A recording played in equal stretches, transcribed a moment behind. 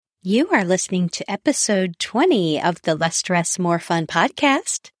You are listening to episode 20 of the Less Stress, More Fun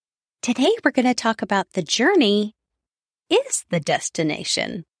podcast. Today we're going to talk about the journey is the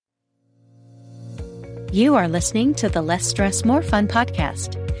destination. You are listening to the Less Stress, More Fun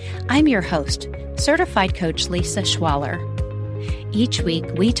podcast. I'm your host, certified coach Lisa Schwaller. Each week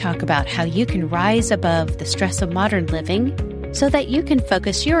we talk about how you can rise above the stress of modern living so that you can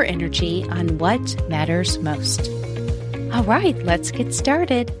focus your energy on what matters most. All right, let's get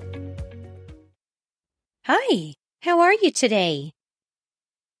started. Hi, how are you today?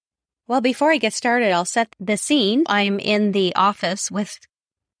 Well, before I get started, I'll set the scene. I'm in the office with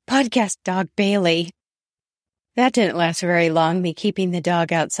podcast dog Bailey. That didn't last very long, me keeping the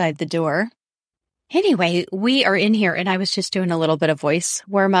dog outside the door. Anyway, we are in here, and I was just doing a little bit of voice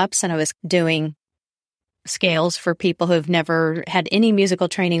warm-ups, and I was doing scales for people who've never had any musical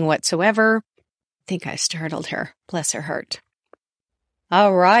training whatsoever. I think I startled her. Bless her heart.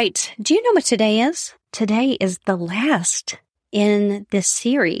 All right. Do you know what today is? Today is the last in this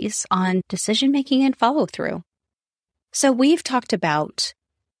series on decision-making and follow-through. So we've talked about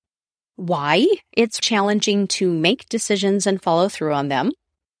why it's challenging to make decisions and follow through on them,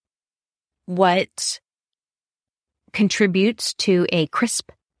 what contributes to a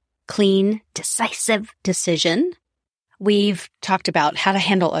crisp, clean, decisive decision. We've talked about how to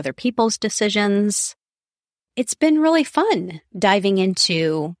handle other people's decisions. It's been really fun diving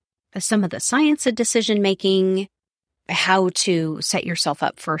into some of the science of decision-making, how to set yourself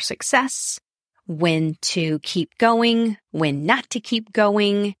up for success, when to keep going, when not to keep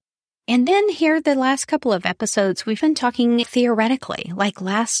going. And then here, the last couple of episodes, we've been talking theoretically. Like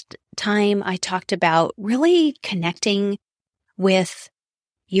last time I talked about really connecting with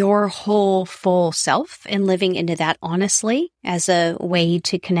your whole full self and living into that honestly as a way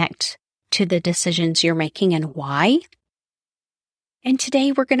to connect to the decisions you're making and why. And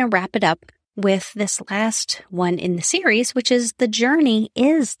today we're going to wrap it up with this last one in the series, which is the journey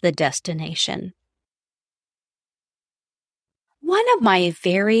is the destination. One of my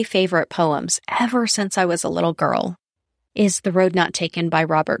very favorite poems ever since I was a little girl is The Road Not Taken by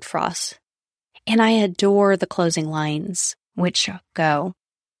Robert Frost. And I adore the closing lines, which go,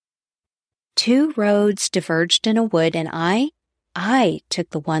 "Two roads diverged in a wood, and I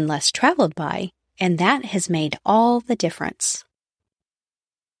took the one less traveled by, and that has made all the difference."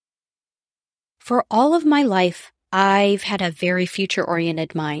 For all of my life, I've had a very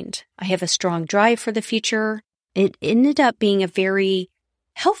future-oriented mind. I have a strong drive for the future. It ended up being a very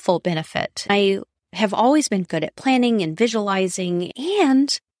helpful benefit. I have always been good at planning and visualizing,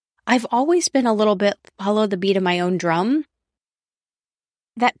 and I've always been a little bit follow the beat of my own drum.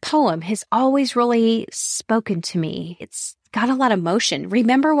 That poem has always really spoken to me. It's got a lot of motion.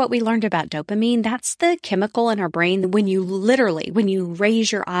 Remember what we learned about dopamine? That's the chemical in our brain when you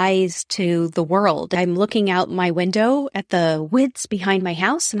raise your eyes to the world. I'm looking out my window at the woods behind my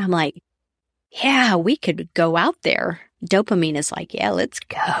house and I'm like, yeah, we could go out there. Dopamine is like, yeah, let's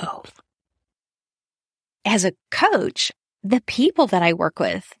go. As a coach, the people that I work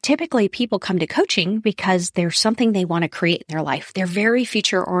with, typically people come to coaching because there's something they want to create in their life. They're very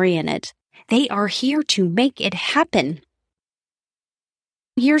future oriented. They are here to make it happen.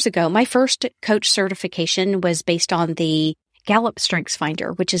 Years ago, my first coach certification was based on the Gallup Strengths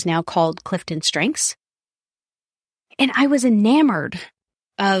Finder, which is now called Clifton Strengths. And I was enamored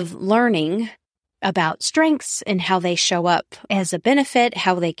of learning about strengths and how they show up as a benefit,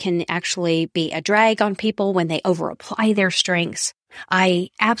 how they can actually be a drag on people when they over-apply their strengths. I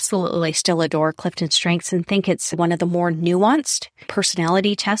absolutely still adore Clifton Strengths and think it's one of the more nuanced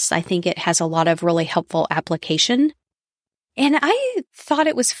personality tests. I think it has a lot of really helpful application. And I thought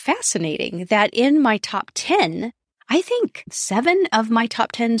it was fascinating that in my top 10, I think 7 of my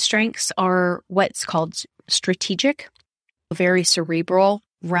top 10 strengths are what's called strategic, very cerebral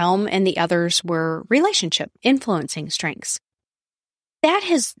realm, and the others were relationship, influencing strengths. That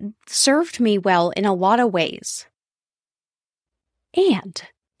has served me well in a lot of ways. And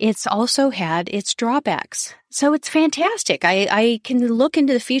it's also had its drawbacks. So it's fantastic. I can look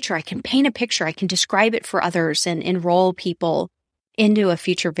into the future. I can paint a picture. I can describe it for others and enroll people into a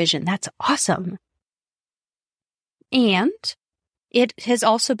future vision. That's awesome. And it has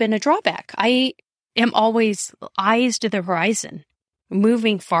also been a drawback. I am always eyes to the horizon,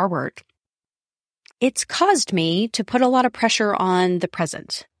 moving forward. It's caused me to put a lot of pressure on the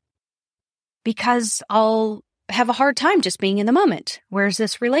present because I'll have a hard time just being in the moment. Where's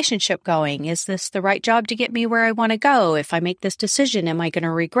this relationship going? Is this the right job to get me where I want to go? If I make this decision, am I going to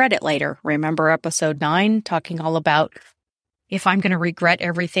regret it later? Remember episode 9, talking all about if I'm going to regret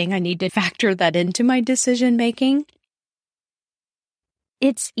everything, I need to factor that into my decision making.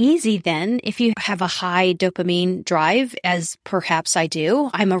 It's easy then if you have a high dopamine drive, as perhaps I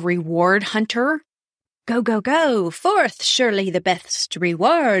do. I'm a reward hunter. Go, go, go. Forth, surely the best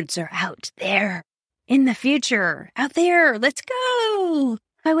rewards are out there in the future. Out there, let's go.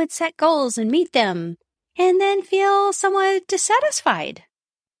 I would set goals and meet them and then feel somewhat dissatisfied.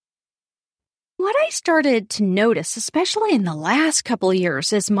 What I started to notice, especially in the last couple of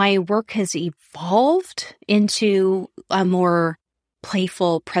years, as my work has evolved into a more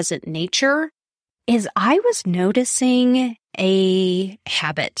playful, present nature, is I was noticing a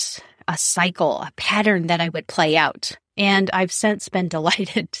habit, a cycle, a pattern that I would play out. And I've since been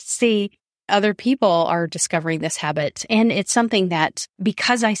delighted to see other people are discovering this habit. And it's something that,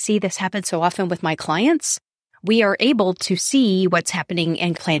 because I see this happen so often with my clients, we are able to see what's happening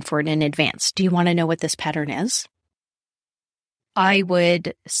and plan for it in advance. Do you want to know what this pattern is? I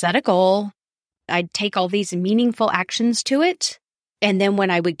would set a goal. I'd take all these meaningful actions to it. And then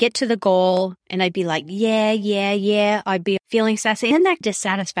when I would get to the goal and I'd be like, yeah, I'd be feeling sassy. And that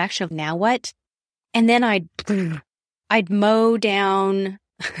dissatisfaction of now what? And then I'd mow down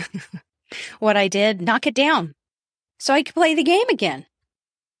what I did, knock it down so I could play the game again.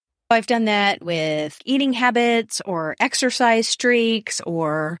 I've done that with eating habits or exercise streaks,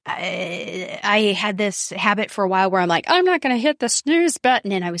 or I had this habit for a while where I'm like, I'm not going to hit the snooze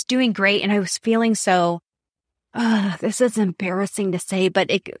button. And I was doing great and I was feeling so, this is embarrassing to say, but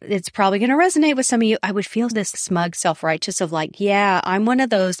it's probably going to resonate with some of you. I would feel this smug self-righteous of like, yeah, I'm one of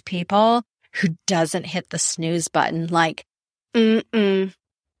those people who doesn't hit the snooze button. Like,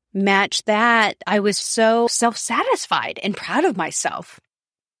 match that. I was so self-satisfied and proud of myself.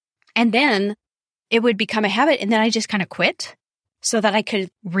 And then it would become a habit, and then I just kind of quit so that I could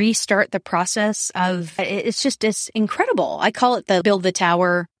restart the process of, it's incredible. I call it the build the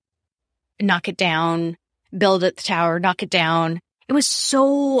tower, knock it down, build it the tower, knock it down. It was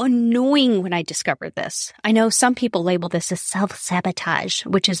so annoying when I discovered this. I know some people label this as self-sabotage,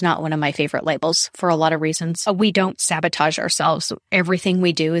 which is not one of my favorite labels for a lot of reasons. We don't sabotage ourselves. Everything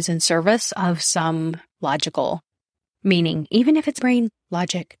we do is in service of some logical meaning, even if it's brain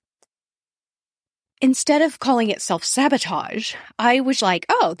logic. Instead of calling it self-sabotage, I was like,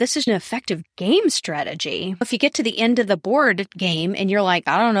 oh, this is an effective game strategy. If you get to the end of the board game and you're like,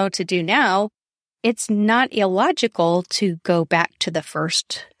 I don't know what to do now, it's not illogical to go back to the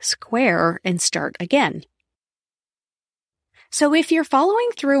first square and start again. So if you're following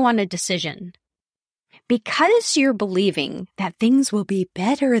through on a decision, because you're believing that things will be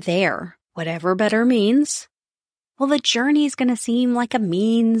better there, whatever better means, well, the journey is going to seem like a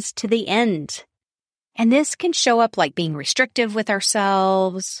means to the end. And this can show up like being restrictive with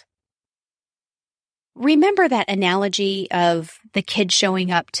ourselves. Remember that analogy of the kid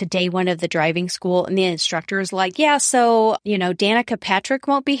showing up to day one of the driving school and the instructor is like, yeah, so, Danica Patrick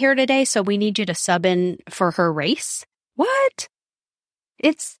won't be here today, so we need you to sub in for her race. What?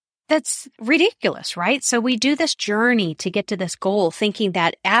 That's ridiculous, right? So we do this journey to get to this goal thinking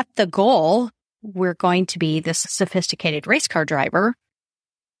that at the goal, we're going to be this sophisticated race car driver.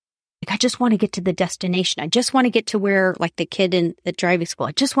 Like, I just want to get to the destination. I just want to get to where, like the kid in the driving school,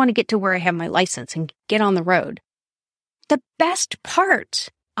 I just want to get to where I have my license and get on the road. The best part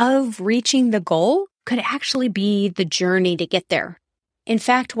of reaching the goal could actually be the journey to get there. In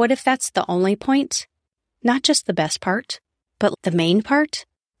fact, what if that's the only point? Not just the best part, but the main part,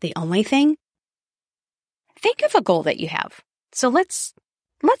 the only thing? Think of a goal that you have. So let's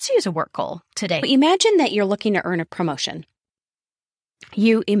use a work goal today. Imagine that you're looking to earn a promotion.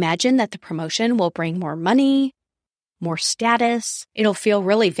 You imagine that the promotion will bring more money, more status. It'll feel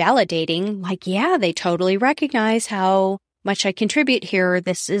really validating, like, yeah, they totally recognize how much I contribute here.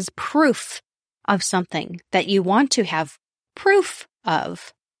 This is proof of something that you want to have proof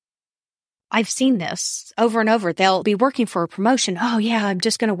of. I've seen this over and over. They'll be working for a promotion. Oh, yeah, I'm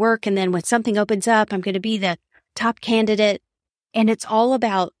just going to work. And then when something opens up, I'm going to be the top candidate. And it's all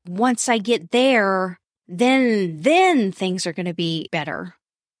about once I get there, then things are going to be better.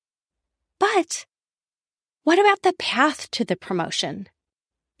 But what about the path to the promotion?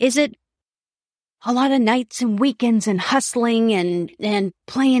 Is it a lot of nights and weekends and hustling and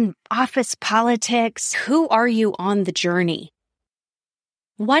playing office politics? Who are you on the journey?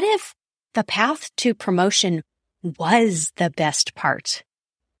 What if the path to promotion was the best part?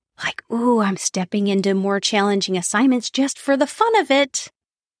 Like, ooh, I'm stepping into more challenging assignments just for the fun of it.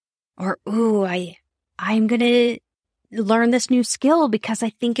 Or, ooh, I'm going to learn this new skill because I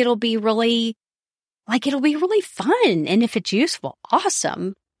think it'll be really fun. And if it's useful,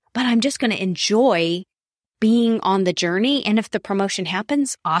 awesome. But I'm just going to enjoy being on the journey. And if the promotion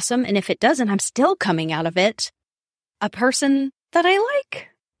happens, awesome. And if it doesn't, I'm still coming out of it a person that I like.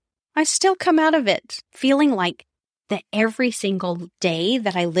 I still come out of it feeling like that every single day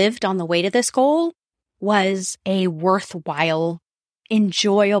that I lived on the way to this goal was a worthwhile,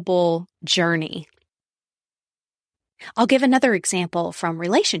 enjoyable journey. I'll give another example from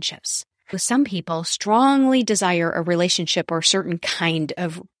relationships. Some people strongly desire a relationship or a certain kind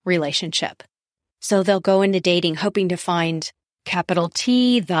of relationship. So they'll go into dating hoping to find capital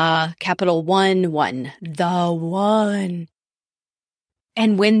T, the capital one, the one.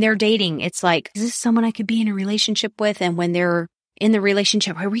 And when they're dating, it's like, is this someone I could be in a relationship with? And when they're in the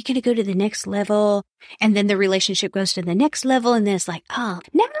relationship, are we going to go to the next level? And then the relationship goes to the next level. And then it's like, oh,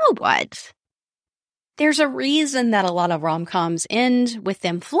 now what? There's a reason that a lot of rom-coms end with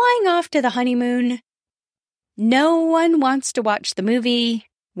them flying off to the honeymoon. No one wants to watch the movie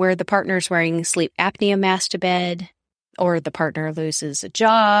where the partner's wearing sleep apnea mask to bed or the partner loses a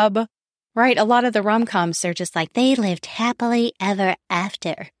job. Right? A lot of the rom-coms, they're just like, they lived happily ever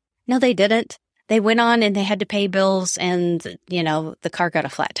after. No, they didn't. They went on and they had to pay bills and, the car got a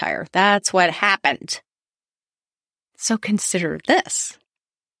flat tire. That's what happened. So consider this.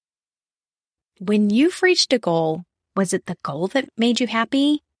 When you've reached a goal, was it the goal that made you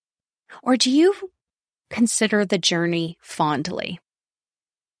happy? Or do you consider the journey fondly?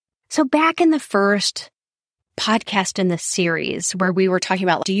 So back in the first podcast in this series where we were talking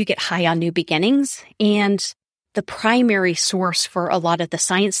about, do you get high on new beginnings? And the primary source for a lot of the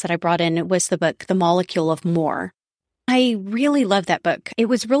science that I brought in was the book, The Molecule of More. I really love that book. It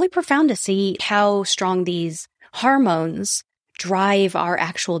was really profound to see how strong these hormones drive our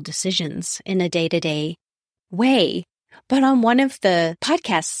actual decisions in a day-to-day way. But on one of the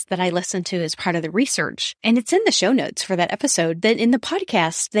podcasts that I listened to as part of the research, and it's in the show notes for that episode, that in the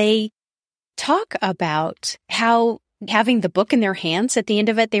podcast, they talk about how having the book in their hands at the end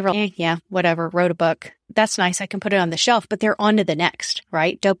of it, they were like, yeah, whatever, wrote a book. That's nice. I can put it on the shelf, but they're on to the next,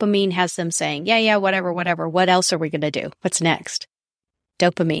 right? Dopamine has them saying, yeah, whatever. What else are we going to do? What's next?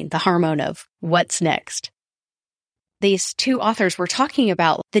 Dopamine, the hormone of what's next. These two authors were talking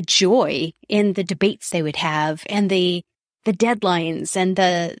about the joy in the debates they would have and the deadlines and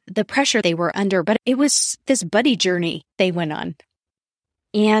the pressure they were under. But it was this buddy journey they went on.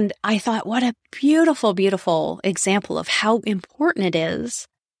 And I thought, what a beautiful, beautiful example of how important it is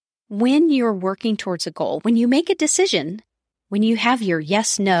when you're working towards a goal, when you make a decision, when you have your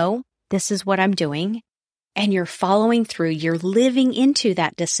yes, no, this is what I'm doing, and you're following through, you're living into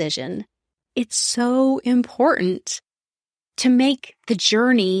that decision. It's so important to make the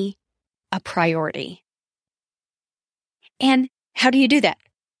journey a priority. And how do you do that?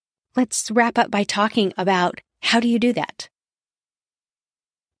 Let's wrap up by talking about how do you do that?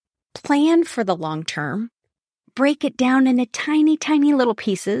 Plan for the long term. Break it down into tiny, tiny little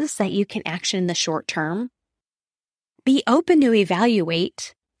pieces that you can action in the short term. Be open to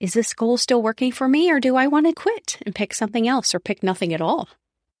evaluate, is this goal still working for me, or do I want to quit and pick something else or pick nothing at all?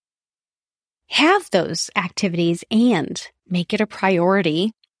 Have those activities and make it a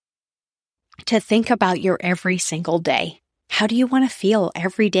priority to think about your every single day. How do you want to feel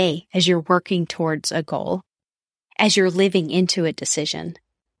every day as you're working towards a goal, as you're living into a decision?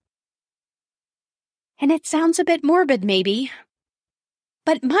 And it sounds a bit morbid, maybe,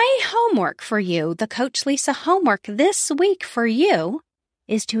 but my homework for you, the Coach Lisa homework this week for you,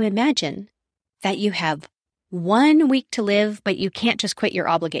 is to imagine that you have 1 week to live, but you can't just quit your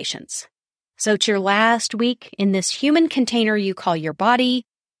obligations. So it's your last week in this human container you call your body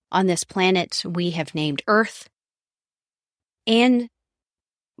on this planet we have named Earth. And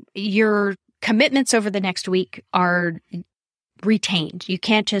your commitments over the next week are retained. You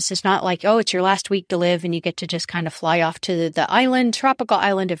can't just, it's not like, oh, it's your last week to live and you get to just kind of fly off to the island, tropical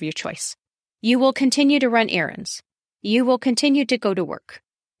island of your choice. You will continue to run errands. You will continue to go to work.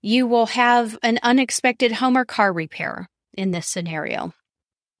 You will have an unexpected home or car repair in this scenario.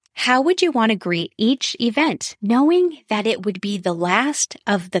 How would you want to greet each event, knowing that it would be the last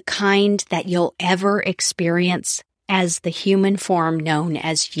of the kind that you'll ever experience as the human form known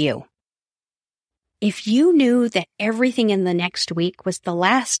as you? If you knew that everything in the next week was the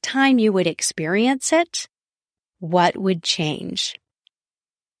last time you would experience it, what would change?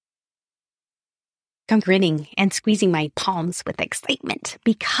 I'm grinning and squeezing my palms with excitement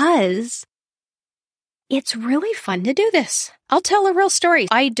because it's really fun to do this. I'll tell a real story.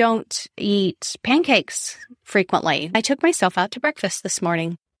 I don't eat pancakes frequently. I took myself out to breakfast this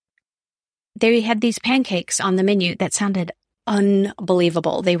morning. They had these pancakes on the menu that sounded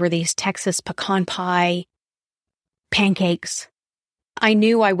unbelievable. They were these Texas pecan pie pancakes. I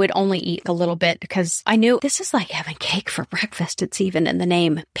knew I would only eat a little bit because I knew this is like having cake for breakfast. It's even in the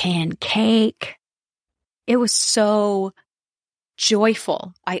name, pancake. It was so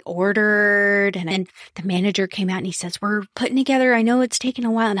joyful. I ordered, and then the manager came out and he says, we're putting together. I know it's taken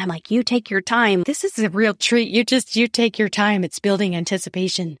a while. And I'm like, you take your time. This is a real treat. You take your time. It's building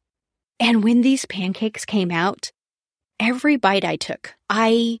anticipation. And when these pancakes came out, every bite I took,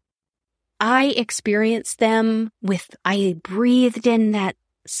 I experienced them I breathed in that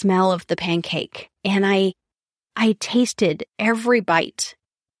smell of the pancake, and I tasted every bite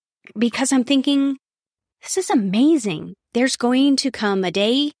because I'm thinking, this is amazing. There's going to come a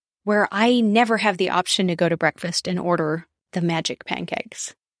day where I never have the option to go to breakfast and order the magic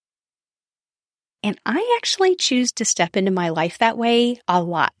pancakes. And I actually choose to step into my life that way a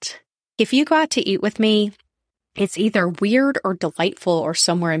lot. If you go out to eat with me, it's either weird or delightful or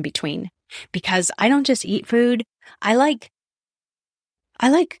somewhere in between, because I don't just eat food. I like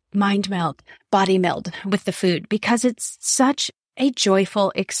mind meld, body meld with the food, because it's such a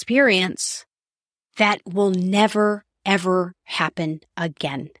joyful experience that will never, ever happen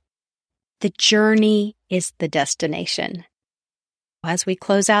again. The journey is the destination. As we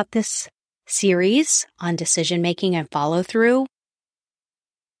close out this series on decision-making and follow-through,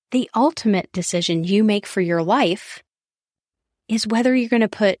 the ultimate decision you make for your life is whether you're going to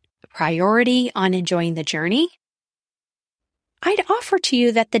put priority on enjoying the journey. I'd offer to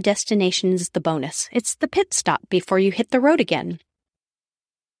you that the destination is the bonus. It's the pit stop before you hit the road again.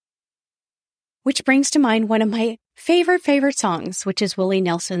 Which brings to mind one of my favorite songs, which is Willie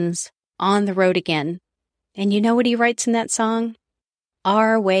Nelson's On the Road Again. And you know what he writes in that song?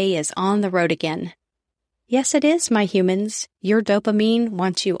 Our way is on the road again. Yes, it is, my humans. Your dopamine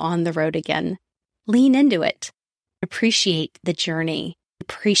wants you on the road again. Lean into it. Appreciate the journey.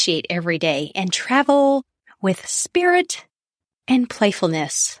 Appreciate every day. And travel with spirit and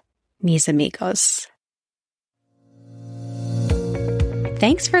playfulness, mis amigos.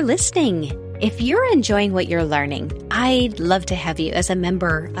 Thanks for listening. If you're enjoying what you're learning, I'd love to have you as a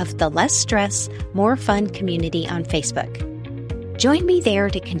member of the Less Stress, More Fun community on Facebook. Join me there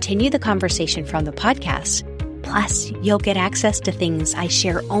to continue the conversation from the podcast. Plus, you'll get access to things I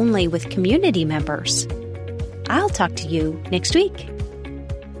share only with community members. I'll talk to you next week.